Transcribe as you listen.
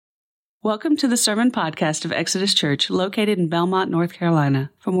Welcome to the Sermon Podcast of Exodus Church, located in Belmont, North Carolina.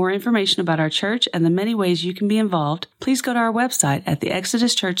 For more information about our church and the many ways you can be involved, please go to our website at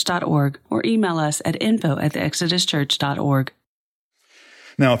theexoduschurch.org or email us at info@theexoduschurch.org.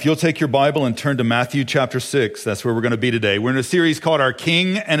 Now, if you'll take your Bible and turn to Matthew chapter 6, that's where we're going to be today. We're in a series called Our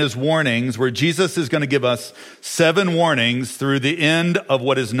King and His Warnings, where Jesus is going to give us 7 warnings through the end of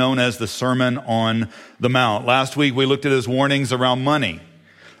what is known as the Sermon on the Mount. Last week, we looked at His warnings around money.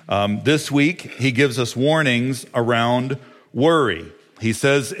 This week, He gives us warnings around worry. He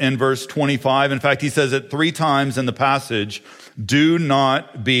says in verse 25, in fact, He says it 3 times in the passage, do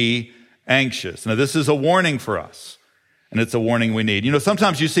not be anxious. Now, this is a warning for us, and it's a warning we need. You know,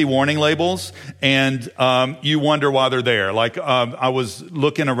 sometimes you see warning labels, and you wonder why they're there. Like, I was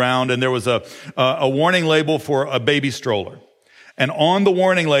looking around, and there was a warning label for a baby stroller. And on the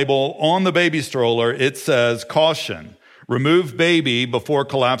warning label, on the baby stroller, it says, caution. Remove baby before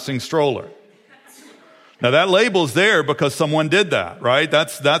collapsing stroller. Now that label is there because someone did that, right?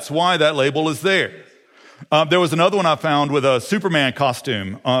 That's why that label is there. There was another one I found with a Superman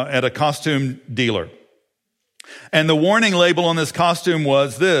costume at a costume dealer. And the warning label on this costume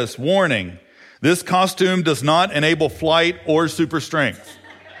was this: warning, this costume does not enable flight or super strength.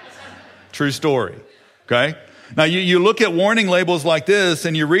 True story, okay? Now, you look at warning labels like this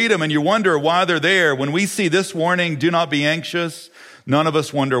and you read them and you wonder why they're there. When we see this warning, do not be anxious, none of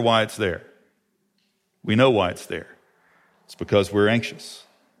us wonder why it's there. We know why it's there. It's because we're anxious.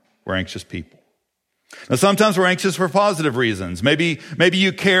 We're anxious people. Now, sometimes we're anxious for positive reasons. Maybe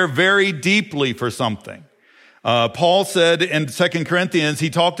you care very deeply for something. Paul said in 2 Corinthians, he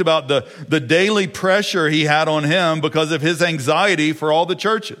talked about the daily pressure he had on him because of his anxiety for all the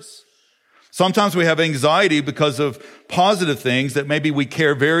churches. Sometimes we have anxiety because of positive things that maybe we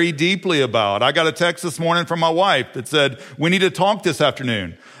care very deeply about. I got a text this morning from my wife that said, we need to talk this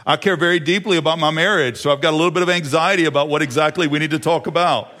afternoon. I care very deeply about my marriage, so I've got a little bit of anxiety about what exactly we need to talk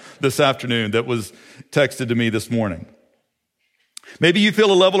about this afternoon that was texted to me this morning. Maybe you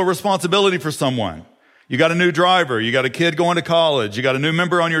feel a level of responsibility for someone. You got a new driver, you got a kid going to college, you got a new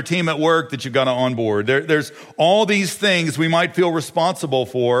member on your team at work that you've got to onboard. There's all these things we might feel responsible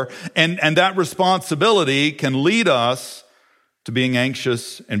for, and that responsibility can lead us to being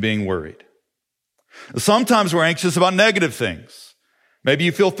anxious and being worried. Sometimes we're anxious about negative things. Maybe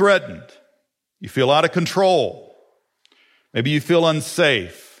you feel threatened. You feel out of control. Maybe you feel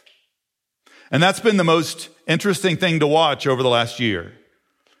unsafe. And that's been the most interesting thing to watch over the last year.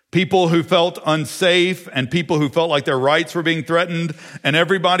 People who felt unsafe and people who felt like their rights were being threatened, and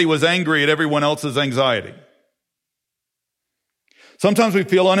everybody was angry at everyone else's anxiety. Sometimes we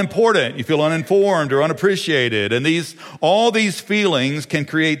feel unimportant. You feel uninformed or unappreciated. And all these feelings can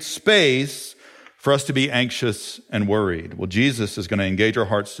create space for us to be anxious and worried. Well, Jesus is going to engage our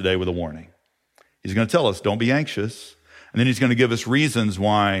hearts today with a warning. He's going to tell us, don't be anxious. And then he's going to give us reasons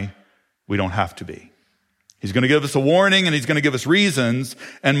why we don't have to be. He's going to give us a warning and he's going to give us reasons.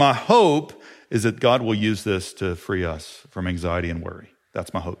 And my hope is that God will use this to free us from anxiety and worry.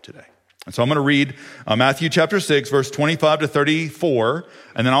 That's my hope today. And so I'm going to read Matthew chapter 6, verse 25 to 34,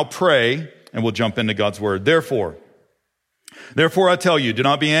 and then I'll pray and we'll jump into God's word. Therefore I tell you, do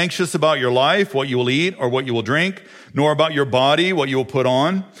not be anxious about your life, what you will eat or what you will drink, nor about your body, what you will put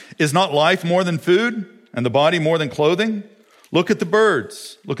on. Is not life more than food and the body more than clothing? Look at the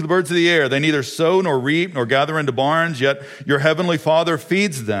birds. Look at the birds of the air. They neither sow nor reap nor gather into barns, yet your heavenly Father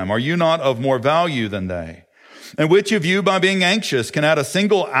feeds them. Are you not of more value than they? And which of you, by being anxious, can add a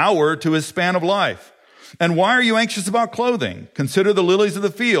single hour to his span of life? And why are you anxious about clothing? Consider the lilies of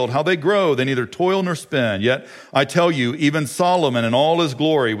the field, how they grow. They neither toil nor spin. Yet I tell you, even Solomon in all his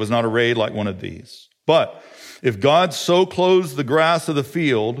glory was not arrayed like one of these. But if God so clothes the grass of the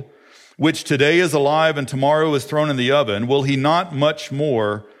field, which today is alive and tomorrow is thrown in the oven, will he not much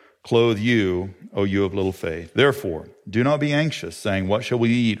more clothe you, O you of little faith? Therefore, do not be anxious, saying, what shall we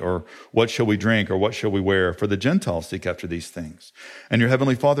eat, or what shall we drink, or what shall we wear? For the Gentiles seek after these things. And your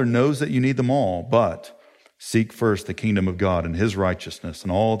heavenly Father knows that you need them all. But seek first the kingdom of God and his righteousness,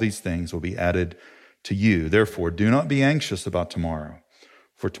 and all these things will be added to you. Therefore, do not be anxious about tomorrow,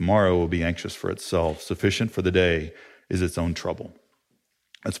 for tomorrow will be anxious for itself. Sufficient for the day is its own trouble.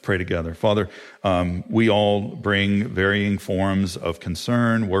 Let's pray together. Father, we all bring varying forms of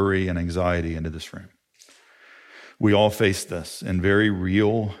concern, worry, and anxiety into this room. We all face this in very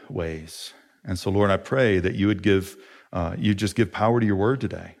real ways. And so, Lord, I pray that you would you just give power to your word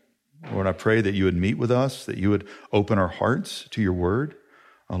today. Lord, I pray that you would meet with us, that you would open our hearts to your word.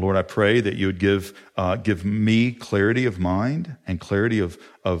 Lord, I pray that you would give me clarity of mind and clarity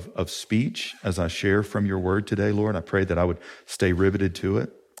of speech as I share from your word today, Lord. I pray that I would stay riveted to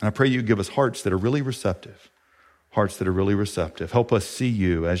it. And I pray you give us hearts that are really receptive, hearts that are really receptive. Help us see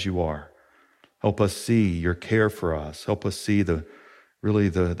you as you are. Help us see your care for us. Help us see the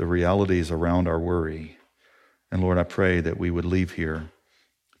realities around our worry. And Lord, I pray that we would leave here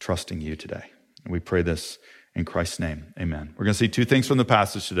trusting you today. And we pray this in Christ's name. Amen. We're going to see two things from the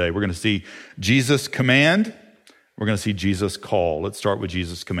passage today. We're going to see Jesus' command. We're going to see Jesus' call. Let's start with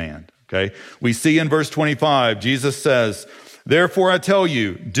Jesus' command. Okay. We see in verse 25, Jesus says, "Therefore I tell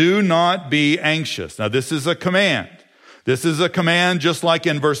you, do not be anxious." Now this is a command. This is a command just like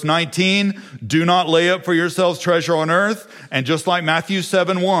in verse 19, do not lay up for yourselves treasure on earth. And just like Matthew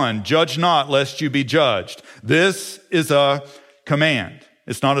 7:1, judge not lest you be judged. This is a command.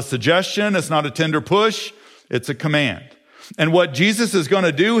 It's not a suggestion. It's not a tender push. It's a command. And what Jesus is going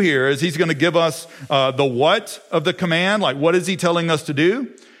to do here is he's going to give us the what of the command. Like, what is he telling us to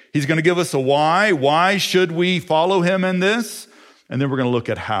do? He's going to give us a why. Why should we follow him in this? And then we're going to look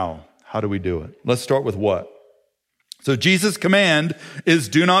at how. How do we do it? Let's start with what. So Jesus' command is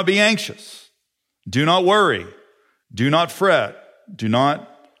do not be anxious. Do not worry. Do not fret. Do not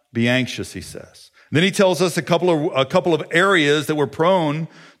be anxious, he says. Then he tells us a couple of areas that we're prone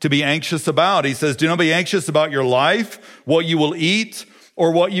to be anxious about. He says, do not be anxious about your life, what you will eat,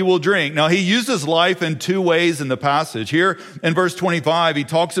 or what you will drink. Now, he uses life in two ways in the passage. Here in verse 25, he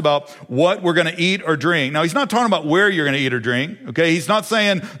talks about what we're going to eat or drink. Now, he's not talking about where you're going to eat or drink, okay? He's not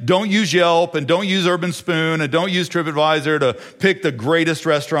saying don't use Yelp and don't use Urban Spoon and don't use TripAdvisor to pick the greatest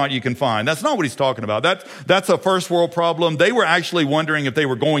restaurant you can find. That's not what he's talking about. That's a first world problem. They were actually wondering if they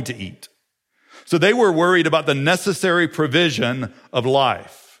were going to eat. So they were worried about the necessary provision of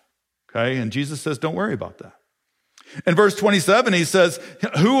life, okay? And Jesus says, don't worry about that. In verse 27, he says,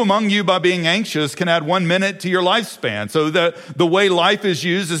 who among you by being anxious can add 1 minute to your lifespan? So the way life is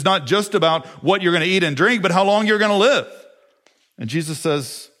used is not just about what you're going to eat and drink, but how long you're going to live. And Jesus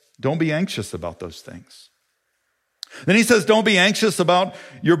says, don't be anxious about those things. Then he says, don't be anxious about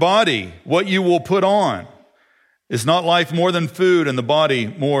your body, what you will put on. Is not life more than food and the body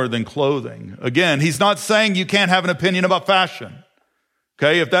more than clothing? Again, he's not saying you can't have an opinion about fashion.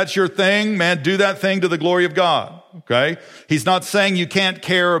 Okay, if that's your thing, man, do that thing to the glory of God. Okay, he's not saying you can't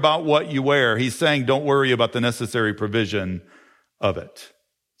care about what you wear. He's saying don't worry about the necessary provision of it.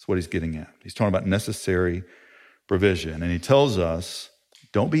 That's what he's getting at. He's talking about necessary provision. And he tells us,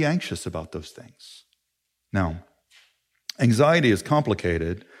 don't be anxious about those things. Now, anxiety is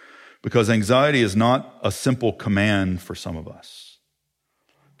complicated because anxiety is not a simple command for some of us.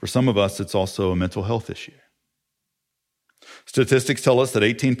 For some of us, it's also a mental health issue. Statistics tell us that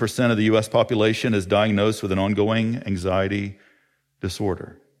 18% of the U.S. population is diagnosed with an ongoing anxiety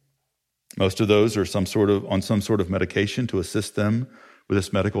disorder. Most of those are on some sort of medication to assist them with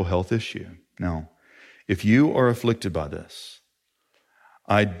this medical health issue. Now, if you are afflicted by this,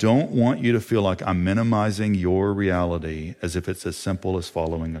 I don't want you to feel like I'm minimizing your reality as if it's as simple as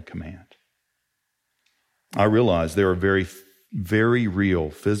following a command. I realize there are very, very real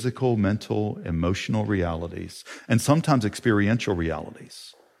physical, mental, emotional realities, and sometimes experiential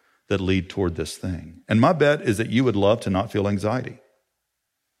realities that lead toward this thing. And my bet is that you would love to not feel anxiety.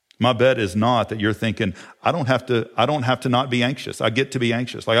 My bet is not that you're thinking, I don't have to not be anxious. I get to be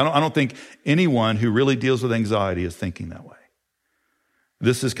anxious. Like I don't think anyone who really deals with anxiety is thinking that way.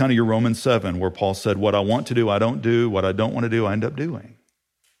 This is kind of your Romans 7, where Paul said, what I want to do, I don't do. What I don't want to do, I end up doing.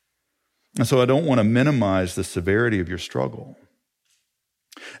 And so I don't want to minimize the severity of your struggle.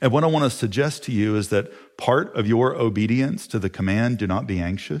 And what I want to suggest to you is that part of your obedience to the command, do not be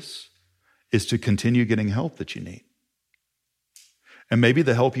anxious, is to continue getting help that you need. And maybe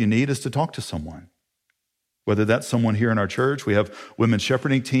the help you need is to talk to someone. Whether that's someone here in our church, we have women's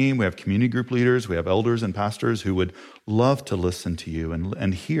shepherding team, we have community group leaders, we have elders and pastors who would love to listen to you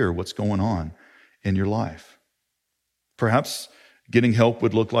and hear what's going on in your life. Perhaps getting help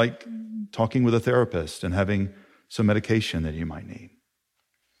would look like talking with a therapist and having some medication that you might need.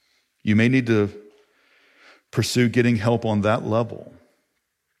 You may need to pursue getting help on that level.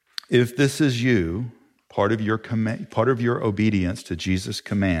 If this is you, part of your obedience to Jesus'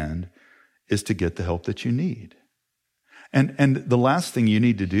 command is to get the help that you need. And the last thing you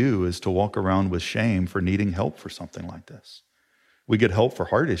need to do is to walk around with shame for needing help for something like this. We get help for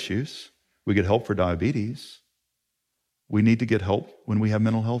heart issues. We get help for diabetes. We need to get help when we have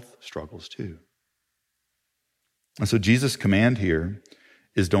mental health struggles too. And so Jesus' command here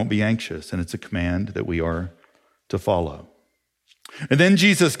is don't be anxious, and it's a command that we are to follow. And then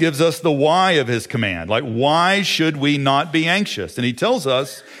Jesus gives us the why of his command. Like, why should we not be anxious? And he tells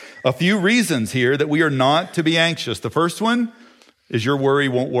us a few reasons here that we are not to be anxious. The first one is your worry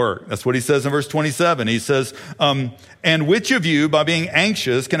won't work. That's what he says in verse 27. He says, and which of you, by being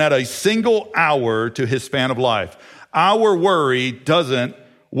anxious, can add a single hour to his span of life? Our worry doesn't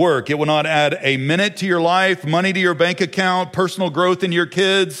work. It will not add a minute to your life, money to your bank account, personal growth in your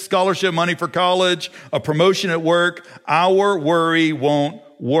kids, scholarship money for college, a promotion at work. Our worry won't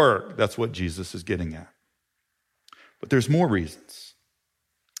work. That's what Jesus is getting at. But there's more reasons.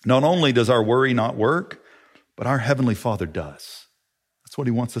 Not only does our worry not work, but our Heavenly Father does. That's what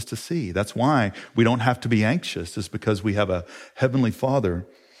he wants us to see. That's why we don't have to be anxious, is because we have a Heavenly Father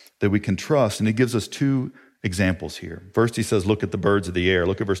that we can trust. And he gives us two examples here. First, he says, look at the birds of the air.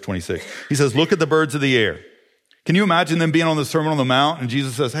 Look at verse 26. He says, look at the birds of the air. Can you imagine them being on the Sermon on the Mount and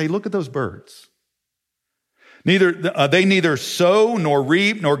Jesus says, hey, look at those birds. They neither sow nor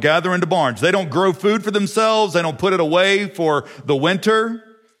reap nor gather into barns. They don't grow food for themselves. They don't put it away for the winter.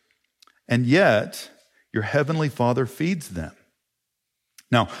 And yet, your Heavenly Father feeds them.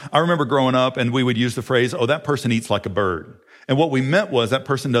 Now, I remember growing up and we would use the phrase, oh, that person eats like a bird. And what we meant was that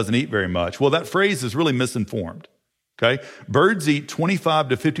person doesn't eat very much. Well, that phrase is really misinformed, okay? Birds eat 25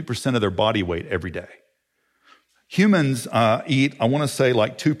 to 50% of their body weight every day. Humans eat, I want to say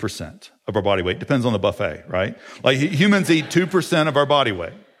like 2% of our body weight. Depends on the buffet, right? Like humans eat 2% of our body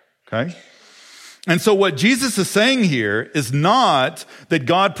weight, okay? And so what Jesus is saying here is not that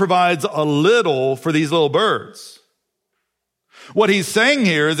God provides a little for these little birds. What he's saying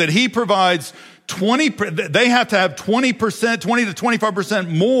here is that he provides they have to have 20%, 20 to 25%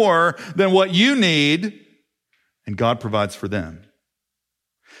 more than what you need, and God provides for them.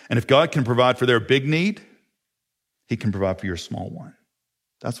 And if God can provide for their big need, he can provide for your small one.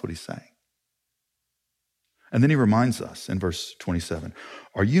 That's what he's saying. And then he reminds us in verse 27,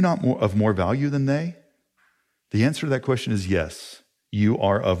 are you not of more value than they? The answer to that question is yes, you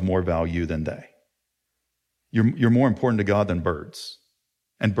are of more value than they. You're more important to God than birds.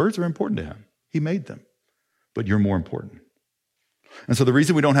 And birds are important to him. He made them, but you're more important. And so the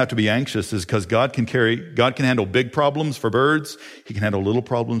reason we don't have to be anxious is because God can handle big problems for birds. He can handle little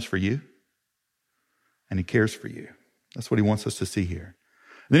problems for you. And he cares for you. That's what he wants us to see here.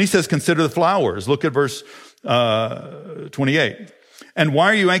 And then he says, consider the flowers. Look at verse 28. And why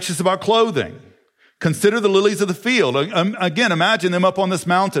are you anxious about clothing? Consider the lilies of the field. Again, imagine them up on this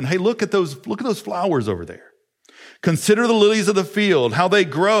mountain. Hey, look at those flowers over there. Consider the lilies of the field, how they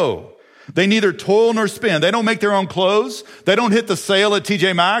grow. They neither toil nor spin. They don't make their own clothes. They don't hit the sale at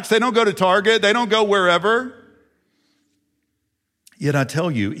TJ Maxx. They don't go to Target. They don't go wherever. Yet I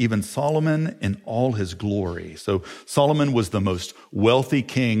tell you, even Solomon in all his glory. So Solomon was the most wealthy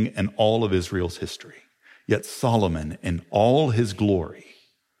king in all of Israel's history. Yet Solomon in all his glory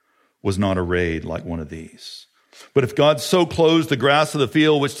was not arrayed like one of these. But if God so clothes the grass of the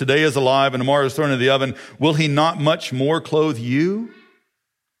field, which today is alive and tomorrow is thrown into the oven, will he not much more clothe you?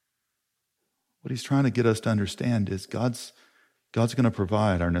 What he's trying to get us to understand is God's going to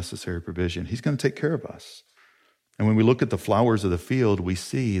provide our necessary provision. He's going to take care of us. And when we look at the flowers of the field, we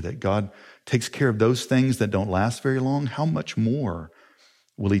see that God takes care of those things that don't last very long. How much more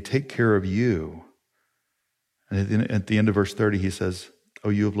will he take care of you? And at the end of verse 30, he says, oh,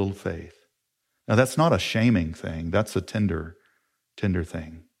 you have little faith. Now, that's not a shaming thing. That's a tender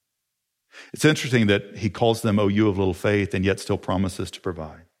thing. It's interesting that he calls them, oh, you have little faith, and yet still promises to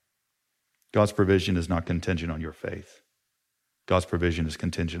provide. God's provision is not contingent on your faith. God's provision is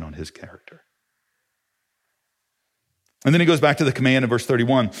contingent on his character. And then he goes back to the command in verse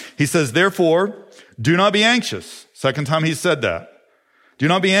 31. He says, therefore, do not be anxious. Second time he said that. Do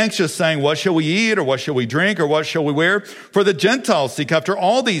not be anxious, saying, what shall we eat, or what shall we drink, or what shall we wear? For the Gentiles seek after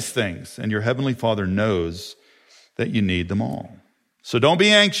all these things, and your heavenly Father knows that you need them all. So don't be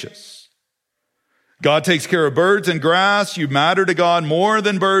anxious. God takes care of birds and grass. You matter to God more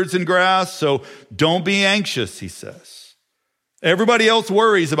than birds and grass, so don't be anxious, he says. Everybody else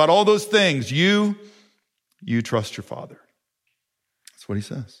worries about all those things. You trust your Father. That's what he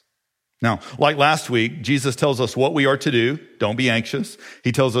says. Now, like last week, Jesus tells us what we are to do. Don't be anxious.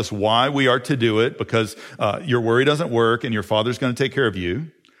 He tells us why we are to do it, because your worry doesn't work and your Father's going to take care of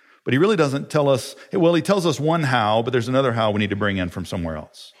you. But he really doesn't tell us, well, he tells us one how, but there's another how we need to bring in from somewhere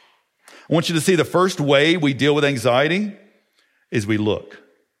else. I want you to see the first way we deal with anxiety is we look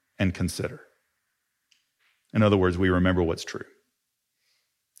and consider. In other words, we remember what's true.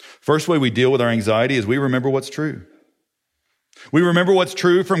 First way we deal with our anxiety is we remember what's true. We remember what's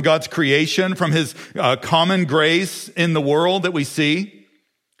true from God's creation, from his common grace in the world that we see.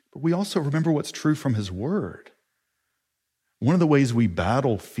 But we also remember what's true from his word. One of the ways we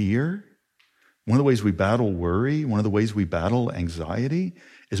battle fear, one of the ways we battle worry, one of the ways we battle anxiety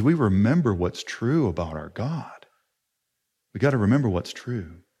is we remember what's true about our God. We got to remember what's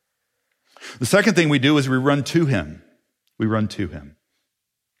true. The second thing we do is we run to him. We run to him.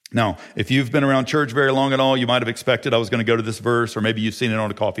 Now, if you've been around church very long at all, you might have expected I was going to go to this verse, or maybe you've seen it on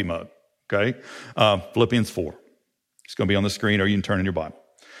a coffee mug, okay? Philippians 4. It's going to be on the screen, or you can turn in your Bible.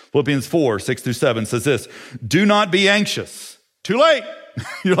 Philippians 4, 6 through 7 says this: do not be anxious. Too late.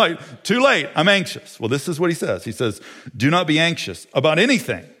 You're like, too late. I'm anxious. Well, this is what he says. He says, do not be anxious about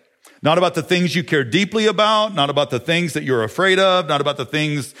anything. Not about the things you care deeply about, not about the things that you're afraid of, not about the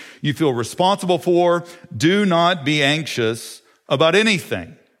things you feel responsible for. Do not be anxious about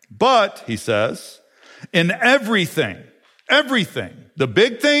anything. But, he says, in everything, the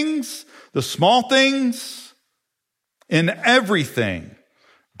big things, the small things, in everything,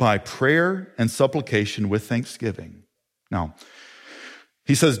 by prayer and supplication with thanksgiving. Now,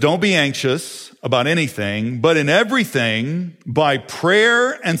 he says, don't be anxious about anything, but in everything, by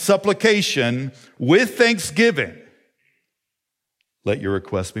prayer and supplication with thanksgiving, let your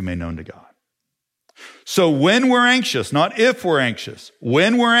requests be made known to God. So when we're anxious, not if we're anxious,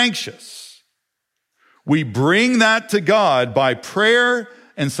 when we're anxious, we bring that to God by prayer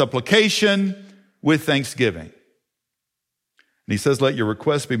and supplication with thanksgiving. And he says, let your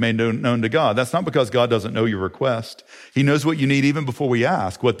requests be made known to God. That's not because God doesn't know your request. He knows what you need even before we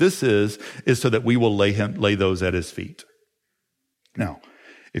ask. What this is so that we will lay those at his feet. Now,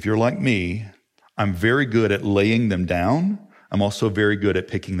 if you're like me, I'm very good at laying them down. I'm also very good at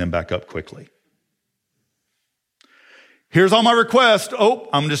picking them back up quickly. Here's all my requests. Oh,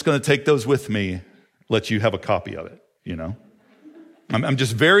 I'm just going to take those with me. Let you have a copy of it, you know. I'm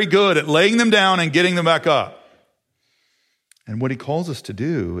just very good at laying them down and getting them back up. And what he calls us to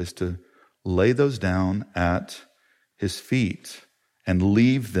do is to lay those down at his feet and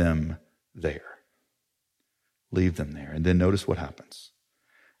leave them there. Leave them there. And then notice what happens.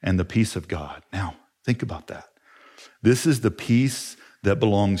 And the peace of God. Now, think about that. This is the peace that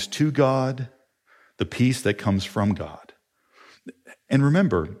belongs to God, the peace that comes from God. And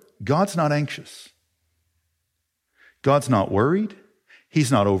remember, God's not anxious. God's not worried.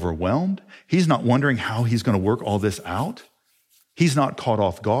 He's not overwhelmed. He's not wondering how he's going to work all this out. He's not caught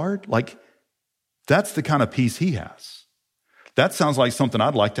off guard. Like, that's the kind of peace he has. That sounds like something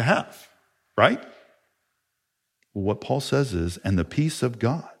I'd like to have, right? Well, what Paul says is, and the peace of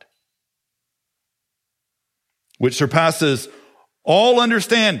God, which surpasses all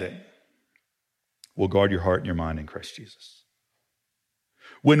understanding, will guard your heart and your mind in Christ Jesus.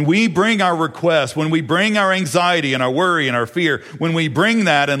 When we bring our requests, when we bring our anxiety and our worry and our fear, when we bring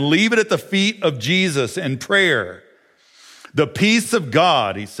that and leave it at the feet of Jesus in prayer, the peace of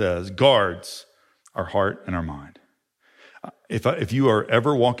God, he says, guards our heart and our mind. If you are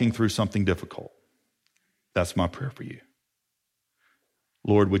ever walking through something difficult, that's my prayer for you.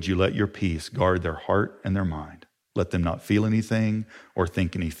 Lord, would you let your peace guard their heart and their mind? Let them not feel anything or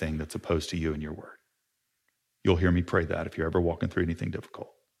think anything that's opposed to you and your word. You'll hear me pray that if you're ever walking through anything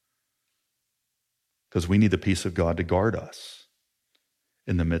difficult. Because we need the peace of God to guard us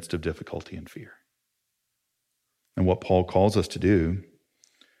in the midst of difficulty and fear. And what Paul calls us to do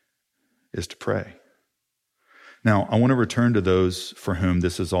is to pray. Now, I want to return to those for whom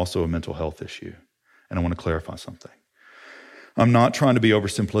this is also a mental health issue. And I want to clarify something. I'm not trying to be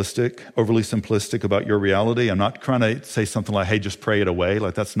overly simplistic about your reality. I'm not trying to say something like, hey, just pray it away.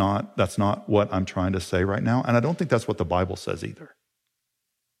 Like that's not what I'm trying to say right now. And I don't think that's what the Bible says either.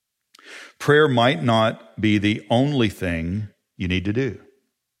 Prayer might not be the only thing you need to do.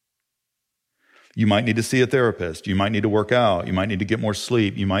 You might need to see a therapist. You might need to work out. You might need to get more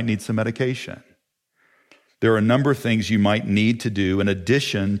sleep. You might need some medication. There are a number of things you might need to do in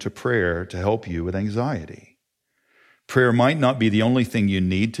addition to prayer to help you with anxiety. Prayer might not be the only thing you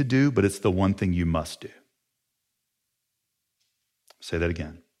need to do, but it's the one thing you must do. Say that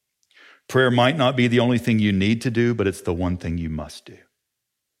again. Prayer might not be the only thing you need to do, but it's the one thing you must do.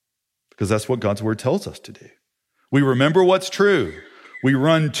 Because that's what God's word tells us to do. We remember what's true. We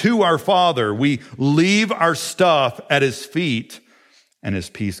run to our Father. We leave our stuff at his feet, and his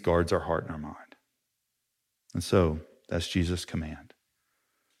peace guards our heart and our mind. And so that's Jesus' command.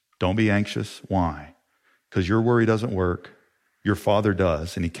 Don't be anxious. Why? Because your worry doesn't work. Your Father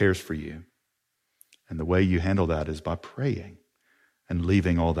does, and he cares for you. And the way you handle that is by praying and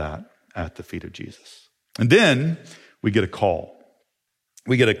leaving all that at the feet of Jesus. And then we get a call.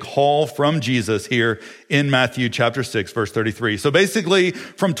 We get a call from Jesus here in Matthew chapter 6, verse 33. So basically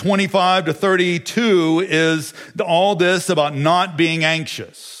from 25 to 32 is all this about not being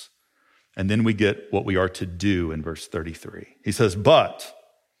anxious. And then we get what we are to do in verse 33. He says, but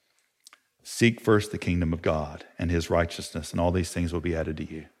seek first the kingdom of God and his righteousness, and all these things will be added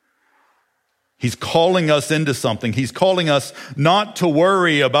to you. He's calling us into something. He's calling us not to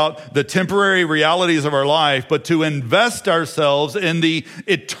worry about the temporary realities of our life, but to invest ourselves in the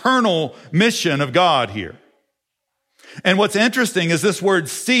eternal mission of God here. And what's interesting is this word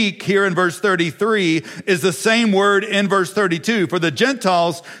seek here in verse 33 is the same word in verse 32. For the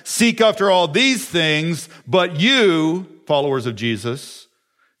Gentiles seek after all these things, but you, followers of Jesus,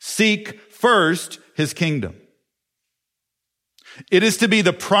 seek first his kingdom. It is to be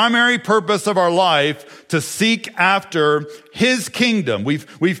the primary purpose of our life to seek after his kingdom.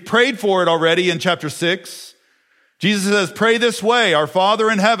 We've prayed for it already in chapter 6. Jesus says, pray this way, our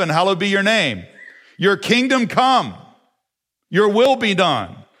Father in heaven, hallowed be your name. Your kingdom come, your will be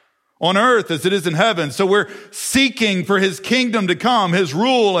done on earth as it is in heaven. So we're seeking for his kingdom to come, his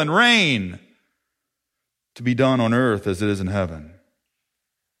rule and reign to be done on earth as it is in heaven.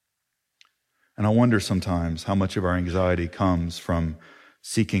 And I wonder sometimes how much of our anxiety comes from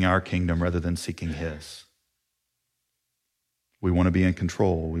seeking our kingdom rather than seeking his. We want to be in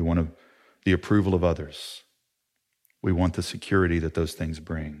control. We want the approval of others. We want the security that those things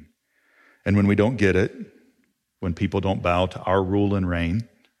bring. And when we don't get it, when people don't bow to our rule and reign,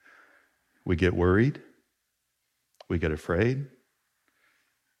 we get worried, we get afraid,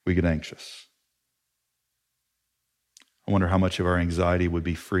 we get anxious. I wonder how much of our anxiety would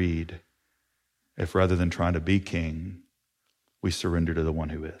be freed if rather than trying to be king, we surrender to the one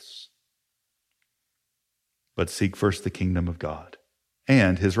who is. But seek first the kingdom of God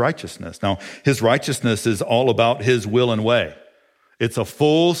and his righteousness. Now, his righteousness is all about his will and way. It's a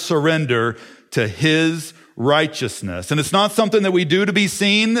full surrender to his righteousness. And it's not something that we do to be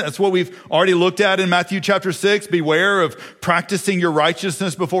seen. That's what we've already looked at in Matthew chapter 6. Beware of practicing your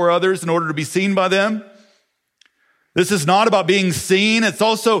righteousness before others in order to be seen by them. This is not about being seen. It's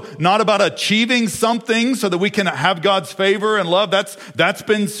also not about achieving something so that we can have God's favor and love. That's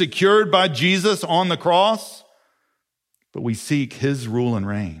been secured by Jesus on the cross. But we seek his rule and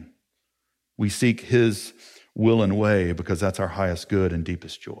reign. We seek his will and way because that's our highest good and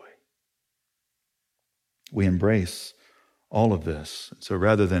deepest joy. We embrace all of this. So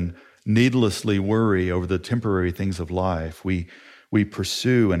rather than needlessly worry over the temporary things of life, we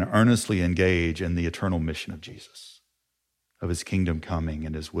pursue and earnestly engage in the eternal mission of Jesus, of his kingdom coming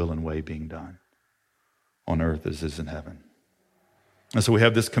and his will and way being done on earth as it is in heaven. And so we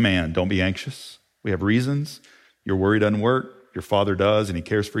have this command, don't be anxious. We have reasons. Your worry doesn't work. Your Father does, and he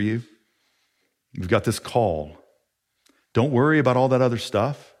cares for you. We've got this call. Don't worry about all that other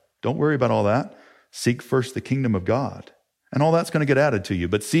stuff. Don't worry about all that. Seek first the kingdom of God, and all that's going to get added to you.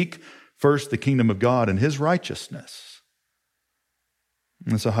 But seek first the kingdom of God and his righteousness.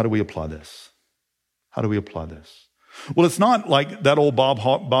 And so how do we apply this? How do we apply this? Well, it's not like that old Bob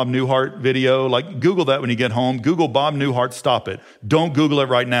Newhart video. Like, Google that when you get home. Google Bob Newhart, stop it. Don't Google it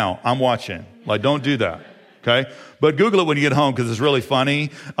right now. I'm watching. Like, don't do that, okay? But Google it when you get home because it's really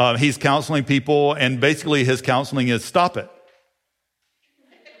funny. He's counseling people, and basically his counseling is stop it.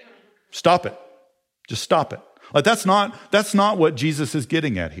 Stop it. Just stop it. Like, that's not what Jesus is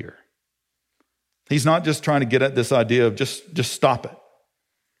getting at here. He's not just trying to get at this idea of just stop it.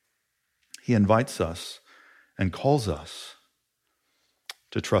 He invites us and calls us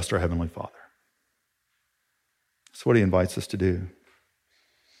to trust our Heavenly Father. That's what he invites us to do,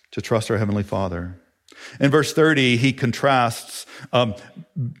 to trust our Heavenly Father. In verse 30, he contrasts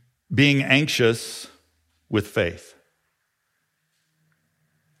being anxious with faith.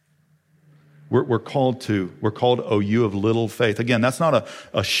 We're called, oh, you of little faith. Again, that's not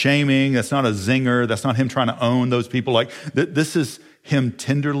a shaming. That's not a zinger. That's not him trying to own those people. Like, this is him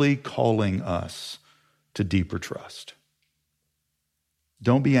tenderly calling us to deeper trust.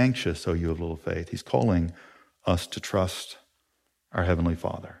 Don't be anxious, oh, you of little faith. He's calling us to trust our Heavenly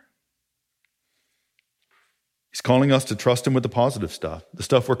Father. He's calling us to trust him with the positive stuff, the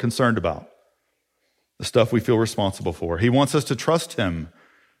stuff we're concerned about, the stuff we feel responsible for. He wants us to trust him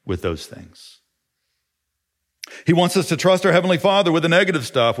with those things. He wants us to trust our Heavenly Father with the negative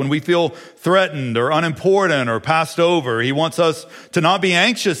stuff when we feel threatened or unimportant or passed over. He wants us to not be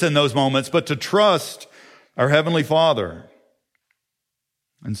anxious in those moments, but to trust our Heavenly Father.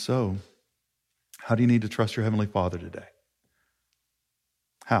 And so, how do you need to trust your Heavenly Father today?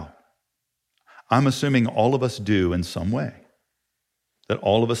 How? I'm assuming all of us do in some way. That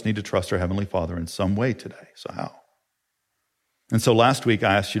all of us need to trust our Heavenly Father in some way today. So how? And so last week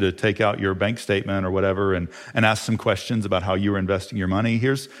I asked you to take out your bank statement or whatever and ask some questions about how you were investing your money.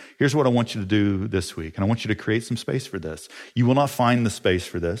 Here's what I want you to do this week. And I want you to create some space for this. You will not find the space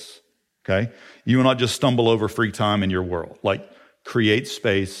for this, okay? You will not just stumble over free time in your world. Like, create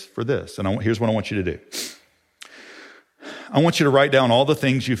space for this. And here's what I want you to do. I want you to write down all the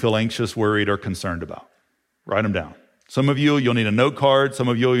things you feel anxious, worried, or concerned about. Write them down. Some of you, you'll need a note card. Some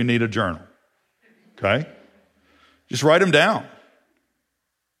of you, you'll need a journal. Okay? Just write them down.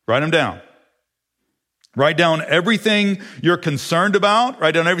 Write them down. Write down everything you're concerned about.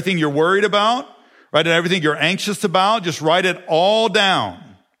 Write down everything you're worried about. Write down everything you're anxious about. Just write it all down.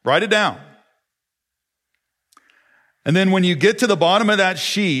 Write it down. And then when you get to the bottom of that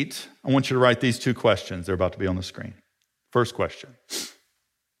sheet, I want you to write these two questions. They're about to be on the screen. First question.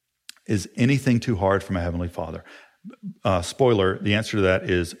 Is anything too hard for my Heavenly Father? Spoiler, the answer to that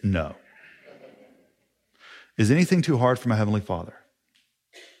is no. Is anything too hard for my Heavenly Father?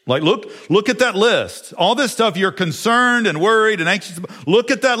 Like, look at that list. All this stuff you're concerned and worried and anxious about.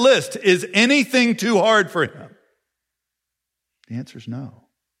 Look at that list. Is anything too hard for him? The answer is no.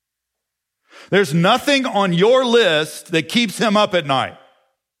 There's nothing on your list that keeps him up at night.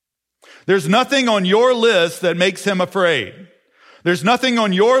 There's nothing on your list that makes him afraid. There's nothing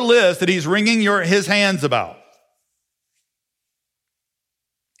on your list that he's wringing his hands about.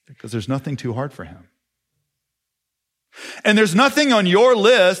 Because there's nothing too hard for him. And there's nothing on your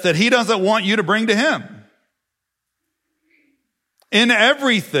list that he doesn't want you to bring to him. In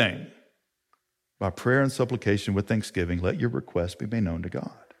everything, by prayer and supplication with thanksgiving, let your requests be made known to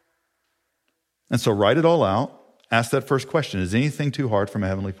God. And so write it all out. Ask that first question. Is anything too hard for my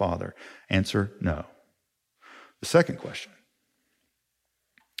Heavenly Father? Answer, no. The second question.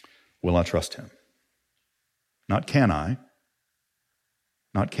 Will I trust him? Not can I.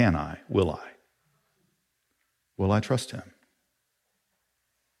 Not can I. Will I? Will I trust him?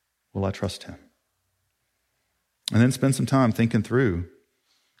 Will I trust him? And then spend some time thinking through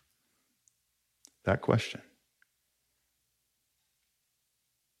that question.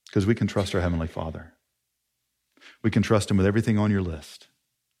 Because we can trust our Heavenly Father. We can trust him with everything on your list.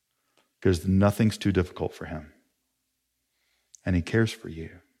 Because nothing's too difficult for him. And he cares for you.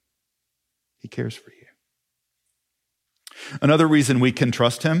 He cares for you. Another reason we can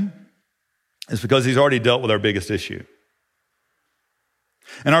trust him is because he's already dealt with our biggest issue.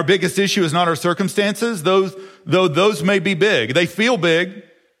 And our biggest issue is not our circumstances, though those may be big. They feel big.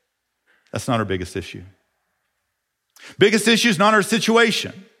 That's not our biggest issue. Biggest issue is not our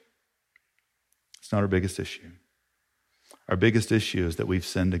situation. It's not our biggest issue. Our biggest issue is that we've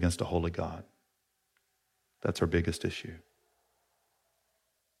sinned against a holy God. That's our biggest issue.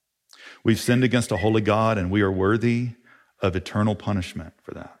 We've sinned against a holy God, and we are worthy of eternal punishment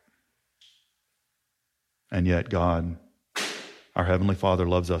for that. And yet God, our Heavenly Father,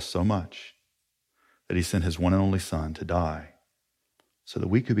 loves us so much that he sent his one and only Son to die so that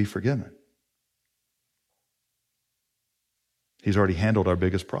we could be forgiven. He's already handled our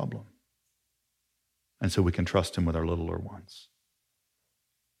biggest problem. And so we can trust him with our littler ones.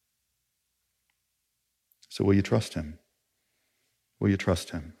 So will you trust him? Will you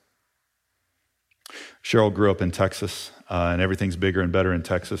trust him? Cheryl grew up in Texas, and everything's bigger and better in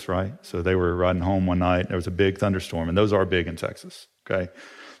Texas, right? So they were riding home one night. There was a big thunderstorm, and those are big in Texas, okay?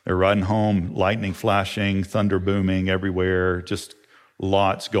 They're riding home, lightning flashing, thunder booming everywhere, just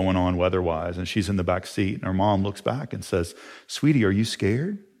lots going on weather-wise. And she's in the back seat, and her mom looks back and says, "Sweetie, are you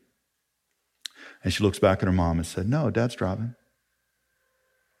scared?" And she looks back at her mom and said, "No, Dad's driving.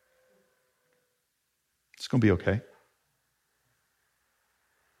 It's going to be okay."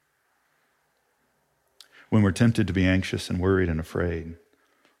 When we're tempted to be anxious and worried and afraid,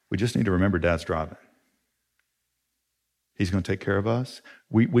 we just need to remember Dad's driving. He's going to take care of us.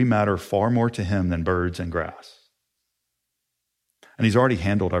 We matter far more to him than birds and grass. And he's already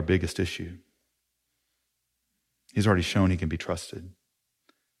handled our biggest issue. He's already shown he can be trusted.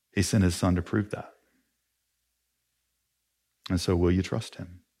 He sent his Son to prove that. And so will you trust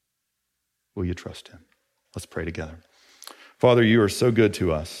him? Will you trust him? Let's pray together. Father, you are so good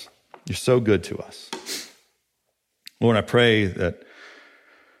to us. You're so good to us. Lord, I pray that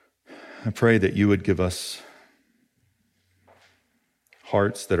you would give us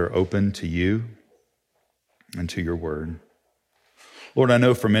hearts that are open to you and to your word. Lord, I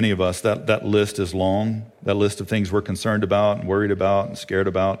know for many of us that list is long. That list of things we're concerned about and worried about and scared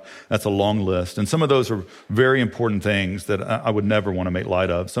about, that's a long list. And some of those are very important things that I would never want to make light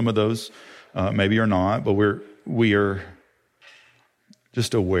of. Some of those maybe are not, but we are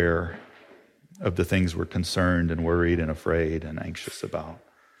just aware of the things we're concerned and worried and afraid and anxious about.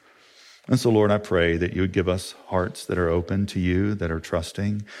 And so, Lord, I pray that you would give us hearts that are open to you, that are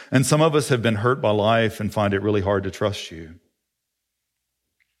trusting. And some of us have been hurt by life and find it really hard to trust you.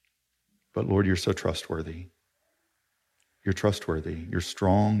 But Lord, you're so trustworthy. You're trustworthy. You're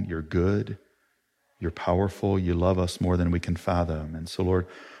strong. You're good. You're powerful. You love us more than we can fathom. And so, Lord,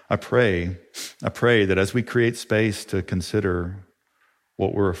 I pray that as we create space to consider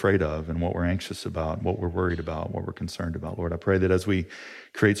what we're afraid of and what we're anxious about, what we're worried about, what we're concerned about, Lord, I pray that as we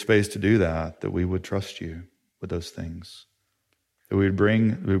create space to do that, that we would trust you with those things, that we would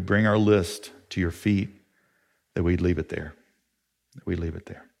bring our list to your feet, that we'd leave it there,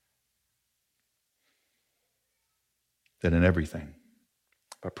 that in everything,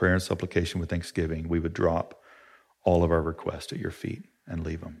 by prayer and supplication with thanksgiving, we would drop all of our requests at your feet and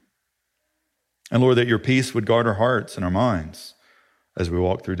leave them. And Lord, that your peace would guard our hearts and our minds as we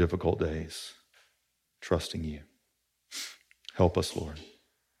walk through difficult days, trusting you. Help us, Lord.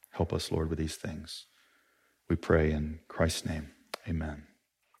 Help us, Lord, with these things. We pray in Christ's name. Amen.